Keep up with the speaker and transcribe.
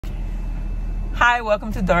Hi,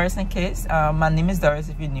 welcome to Doris and Kids. My name is Doris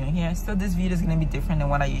if you're new here. So this video is going to be different than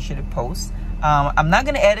what I usually post. I'm not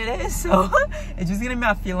going to edit it, so it's just going to be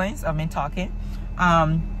my feelings of me talking.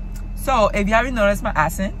 So if you haven't noticed my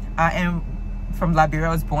accent, I am from Liberia. I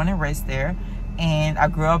was born and raised there, and I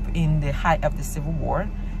grew up in the height of the Civil War.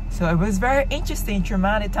 So it was very interesting,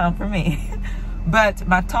 traumatic time for me. But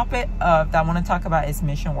my topic that I want to talk about is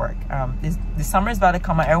mission work. The summer is about to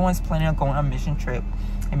come out. Everyone's planning on going on a mission trip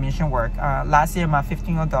and mission work. Last year, my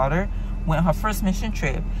 15-year-old daughter went on her first mission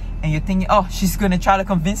trip, and you're thinking, oh, she's going to try to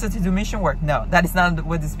convince her to do mission work. No, that is not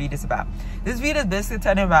what this video is about. This video is basically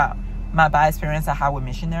telling about my bad experience I had with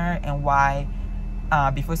Missionary and why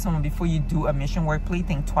before you do a mission work, please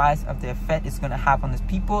think twice of the effect it's going to have on the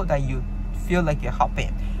people that you feel like you're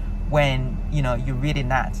helping when you're really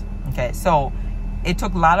not. Okay, so it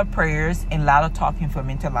took a lot of prayers and a lot of talking for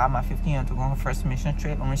me to allow my 15-year-old to go on her first mission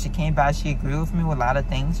trip. And when she came back, she agreed with me with a lot of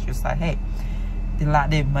things. She was like, hey,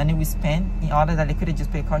 the money we spent in order that they could have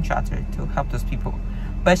just paid a contractor to help those people.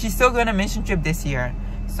 But she's still going on a mission trip this year.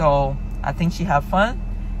 So I think she had fun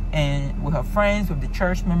and with her friends, with the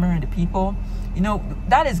church member and the people.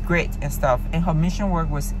 That is great and stuff. And her mission work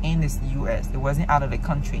was in the U.S. It wasn't out of the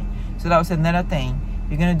country. So that was another thing.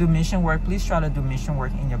 You're going to do mission work, please try to do mission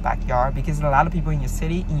work in your backyard, because there's a lot of people in your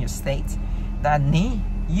city, in your state, that need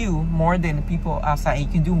you more than the people outside. You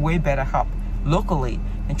can do way better help locally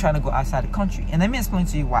than trying to go outside the country. And let me explain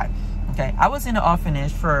to you why. Okay, I was in the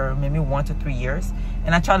orphanage for maybe 1 to 3 years,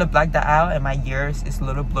 and I try to black that out, and my years is a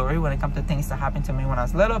little blurry when it comes to things that happened to me when I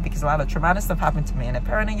was little, because a lot of traumatic stuff happened to me, and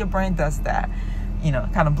apparently your brain does that,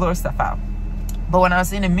 kind of blur stuff out. But when I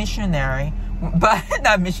was in a missionary, but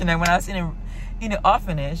not missionary, when I was in the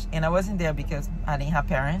orphanage, and I wasn't there because I didn't have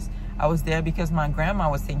parents. I was there because my grandma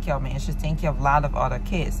was taking care of me, and she's taking care of a lot of other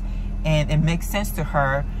kids, and it makes sense to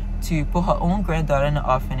her to put her own granddaughter in the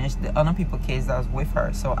orphanage, the other people's kids that was with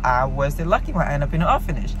her. So I was the lucky one. I ended up in the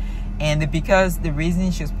orphanage, and because the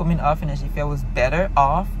reason she was put me in the orphanage, she felt was better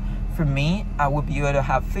off for me. I would be able to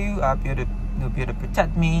have food. I'd be able to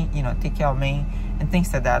protect me, take care of me, and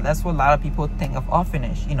things like that. That's what a lot of people think of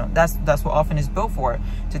orphanage. That's what orphanage is built for,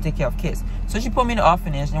 to take care of kids. So she put me in the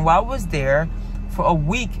orphanage, and while I was there for a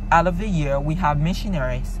week out of the year, we have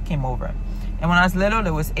missionaries came over. And when I was little,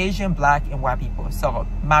 there was Asian, black, and white people. So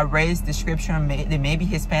my race description, they may be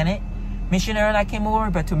Hispanic missionary that came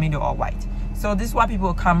over, but to me, they're all white. So these white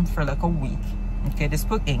people come for like a week. Okay, they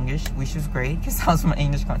spoke English, which is great because I was from an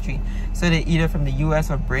English country. So they're either from the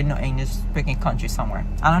U.S. or Britain or English-speaking country somewhere.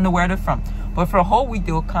 I don't know where they're from. But for a whole week,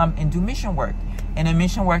 they will come and do mission work. And the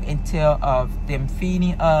mission work entail of them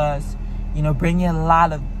feeding us, bringing a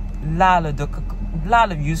lot of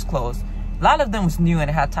used clothes. A lot of them was new and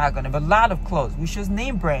it had tag on it, but a lot of clothes, which was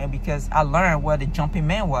name brand because I learned what the jumping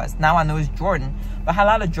man was. Now I know it's Jordan, but I had a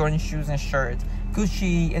lot of Jordan shoes and shirts,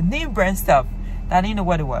 Gucci, and name brand stuff. I didn't know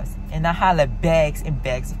what it was. And I had like bags and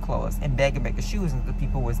bags of clothes and bag of shoes, and the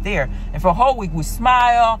people was there. And for a whole week, we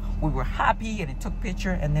smiled, we were happy, and they took picture,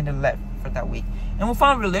 and then they left for that week. And we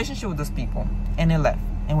found a relationship with those people, and they left.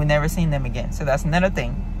 And we never seen them again. So that's another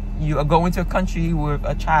thing. You are going to a country with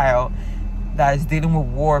a child that is dealing with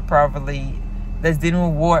war, I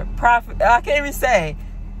can't even say.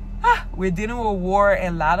 We're dealing with war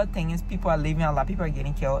and a lot of things. People are leaving, a lot of people are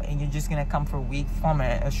getting killed, and you're just going to come for a week, form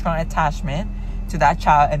a strong attachment to that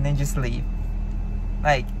child, and then just leave.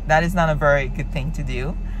 Like, that is not a very good thing to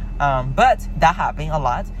do. But that happened a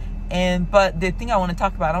lot. But the thing I want to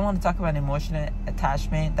talk about, I don't want to talk about emotional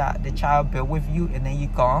attachment that the child built with you, and then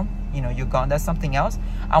you're gone. You're gone. That's something else.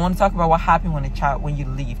 I want to talk about what happened when you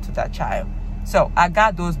leave to that child. So I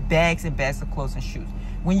got those bags and bags of clothes and shoes.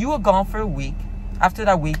 When you were gone for a week, after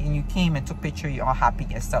that week, and you came and took picture, you're all happy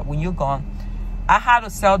and stuff. When you're gone, I had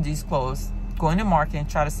to sell these clothes, go in the market and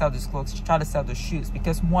try to sell these clothes, try to sell the shoes.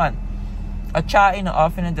 Because one, a child in the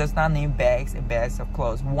orphanage does not need bags and bags of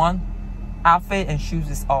clothes. One, outfit and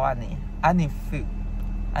shoes is all I need. I need food.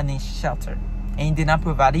 I need shelter. And he did not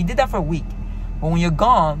provide. He did that for a week. But when you're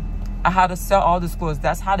gone, I had to sell all these clothes.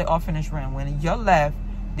 That's how the orphanage ran. When you're left,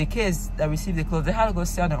 the kids that received the clothes, they had to go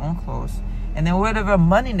sell their own clothes. And then whatever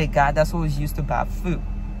money they got, that's what was used to buy food.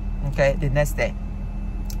 Okay, the next day.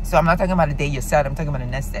 So I'm not talking about the day you sell, I'm talking about the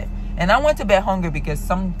next day. And I went to bed hungry because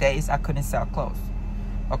some days I couldn't sell clothes.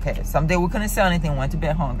 Okay, some days we couldn't sell anything, went to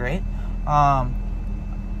bed hungry. And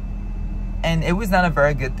it was not a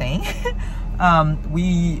very good thing.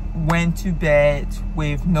 We went to bed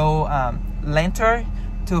with no lantern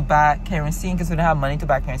to buy kerosene because we didn't have money to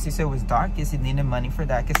buy kerosene, so it was dark because it needed money for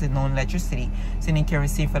that because there's no electricity, so you need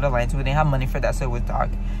kerosene for the lights. We didn't have money for that, so it was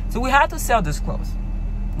dark. So we had to sell this clothes.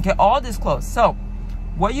 Okay, all these clothes. So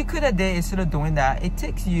what you could have did instead of doing that, it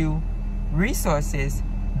takes you resources,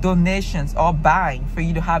 donations, or buying for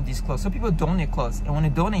you to have these clothes. So people donate clothes, and when they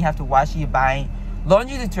donate, you have to wash it. You're buying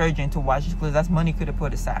laundry detergent to wash your clothes. That's money you could have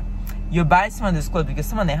put aside. You're buying some of this clothes because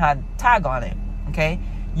some of them had tag on it. Okay,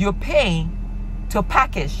 you're paying to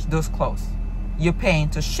package those clothes. You're paying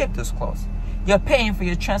to ship those clothes. You're paying for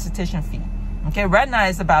your transportation fee. Okay, right now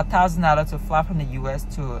it's about $1,000 to fly from the U.S.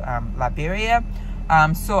 to Liberia.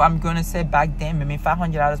 So I'm going to say back then maybe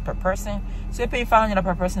 $500 per person. So you're paying $500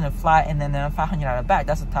 per person to fly, and then $500 back.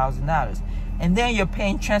 That's $1,000. And then you're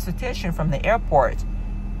paying transportation from the airport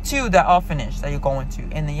to the orphanage that you're going to,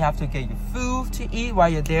 and then you have to get your food to eat while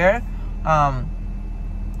you're there. And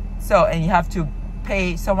you have to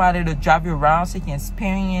pay somebody to drive you around so you can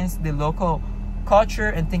experience the local culture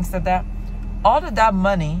and things like that. All of that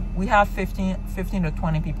money, we have 15 to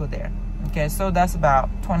 20 people there. Okay, so that's about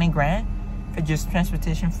 20 grand for just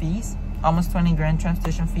transportation fees. Almost 20 grand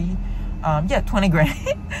transportation fee. Yeah, 20 grand.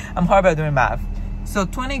 I'm horrible at doing math. So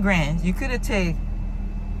 20 grand, you could have taken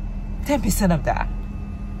 10% of that.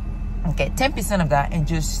 Okay, 10% of that, and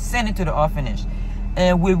just send it to the orphanage.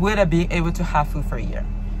 And we would have been able to have food for a year.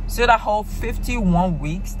 So that whole 51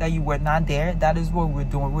 weeks that you were not there, that is what we're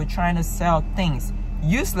doing. We're trying to sell things,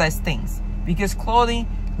 useless things. Because clothing,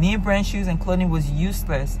 name brand shoes and clothing was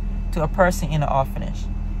useless to a person in an orphanage.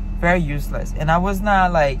 Very useless. And I was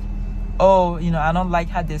not like, oh, you know, I don't like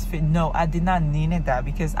how this fit. No, I did not need that,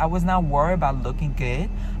 because I was not worried about looking good.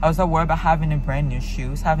 I was not worried about having a brand new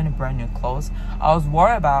shoes, having a brand new clothes. I was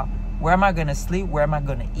worried about, where am I going to sleep? Where am I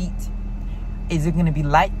going to eat? Is it going to be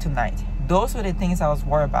light tonight? Those were the things I was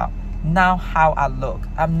worried about. Now how I look.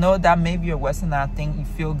 I know that maybe a Westernized thing, you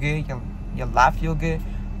feel good, your life feel good,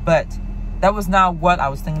 but that was not what I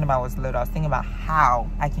was thinking about when I was little. I was thinking about how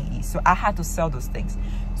I can eat. So I had to sell those things.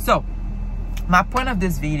 So my point of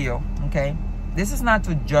this video, okay, this is not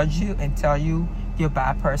to judge you and tell you you're a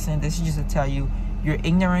bad person. This is just to tell you you're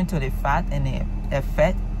ignorant to the fact and the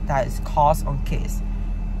effect that is caused on kids.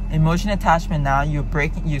 Emotional attachment. Now you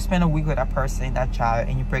spend a week with that person, that child,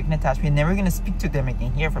 and you're breaking attachment. You're never going to speak to them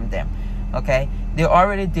again, hear from them. Okay, they're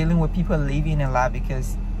already dealing with people leaving their life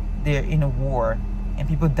because they're in a war and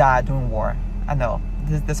people die during war. I know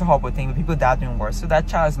that's a horrible thing, but people die during war. So that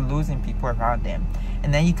child is losing people around them,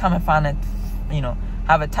 and then you come and find that, you know,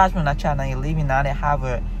 have attachment with that child. Now you're leaving. Now they have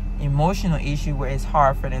a emotional issue where it's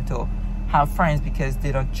hard for them to have friends because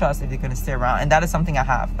they don't trust if they're going to stay around. And that is something I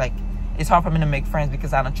have. Like, it's hard for me to make friends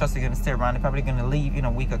because I don't trust they're going to stay around. They're probably going to leave in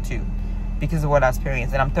a week or two because of what I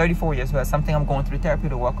experienced. And I'm 34 years old. That's something I'm going through therapy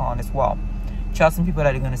to work on as well. Trusting people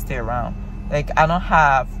that are going to stay around. Like, I don't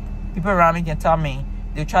have people around me can tell me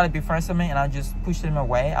they'll try to be friends with me, and I'll just push them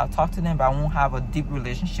away. I'll talk to them, but I won't have a deep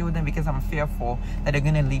relationship with them because I'm fearful that they're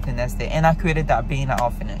going to leave the next day. And I created that being an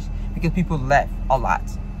orphanage because people left a lot.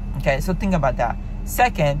 Okay, so think about that.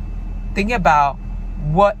 Second, think about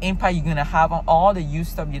what impact you're going to have on all the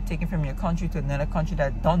used stuff you're taking from your country to another country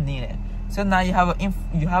that don't need it. So now you have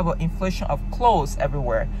an inflation of clothes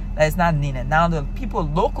everywhere that is not needed. Now the people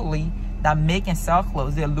locally that make and sell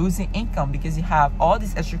clothes, they're losing income because you have all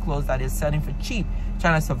these extra clothes that they're selling for cheap,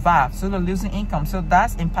 trying to survive. So they're losing income. So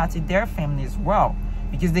that's impacted their family as well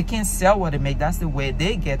because they can't sell what they make. That's the way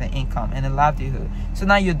they get the income and the livelihood. So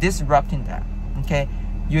now you're disrupting that. Okay,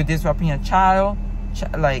 you're disrupting your child.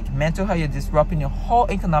 Like mental health, you're disrupting the whole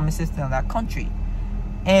economic system of that country,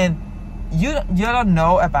 and you don't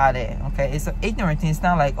know about it. Okay, it's an ignorant thing. It's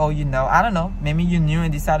not like, oh, you know, I don't know, maybe you knew and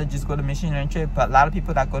decided to just go to missionary trip, but a lot of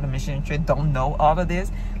people that go to missionary trip don't know all of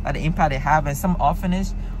this, like the impact they have. And some orphanage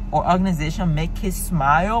or organization make kids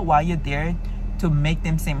smile while you're there to make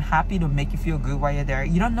them seem happy, to make you feel good while you're there.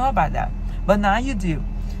 You don't know about that, but now you do.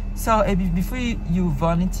 So before you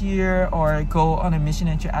volunteer or go on a mission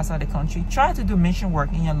trip outside the country, try to do mission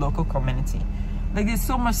work in your local community. Like, there's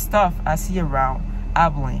so much stuff I see around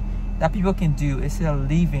Abilene that people can do instead of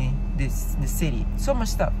leaving the city. So much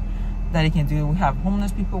stuff that they can do. We have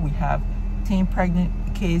homeless people. We have teen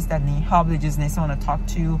pregnant kids that need help. They just need someone to talk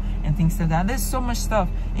to and things like that. There's so much stuff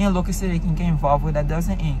in your local city you can get involved with that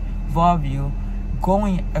doesn't involve you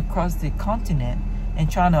going across the continent and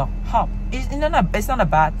trying to help. It's not a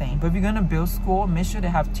bad thing, but if you're going to build school, make sure they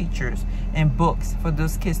have teachers and books for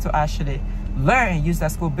those kids to actually learn and use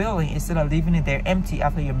that school building instead of leaving it there empty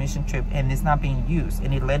after your mission trip and it's not being used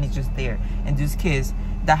and the land is just there. And these kids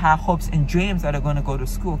that have hopes and dreams that are going to go to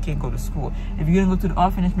school can't go to school. If you're going to go to the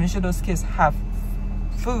orphanage, make sure those kids have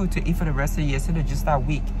food to eat for the rest of the year instead of just that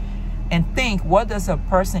week. And think, what does a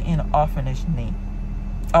person in an orphanage need?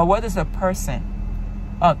 Or what does a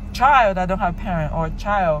child that don't have a parent, or a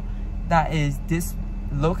child that is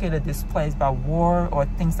dislocated, displaced by war or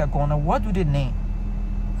things that are going on, what do they need?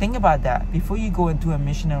 Think about that before you go and do a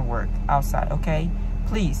missionary work outside, okay?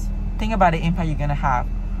 Please think about the impact you're gonna have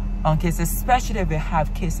on kids, especially if you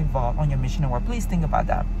have kids involved on your missionary work. Please think about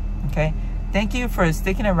that, okay? Thank you for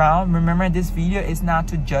sticking around. Remember, this video is not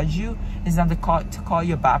to judge you. It's not to call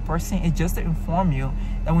you a bad person. It's just to inform you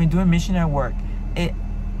that when you're doing missionary work, it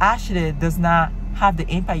actually does not have the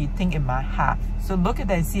impact you think it might have. So look at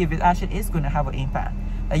that and see if it actually is going to have an impact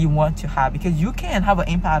that you want to have, because you can have an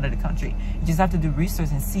impact out of the country. You just have to do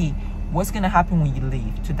research and see what's going to happen when you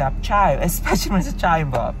leave to that child, especially when there's a child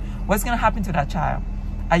involved. What's going to happen to that child?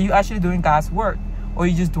 Are you actually doing God's work, or are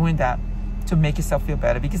you just doing that to make yourself feel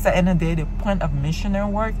better? Because at the end of the day, the point of missionary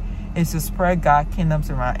work is to spread God's kingdoms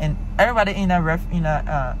around. And everybody in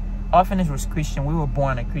that orphanage was Christian. We were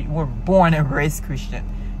born and raised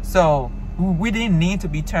Christian, so we didn't need to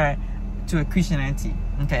be turned to a Christianity.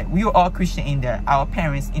 Okay, we were all Christian in there. Our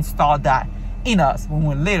parents installed that in us when we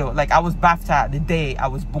were little. Like, I was baptized the day I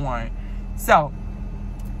was born. So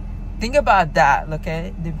think about that.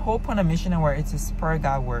 Okay, the whole point of missionary work is to spread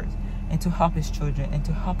God's words and to help his children and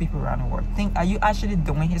to help people around the world. Think, are you actually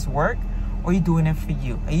doing his work, or are you doing it for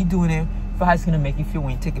you? Are you doing it for how it's going to make you feel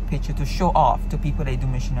when you take a picture to show off to people that do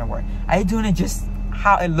missionary work? Are you doing it just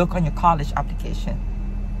how it look on your college application?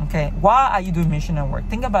 Okay, why are you doing missionary work?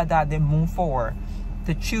 Think about that, then move forward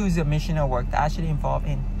to choose your missionary work that actually involve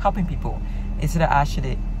in helping people instead of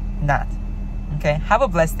actually not. Okay, have a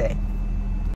blessed day.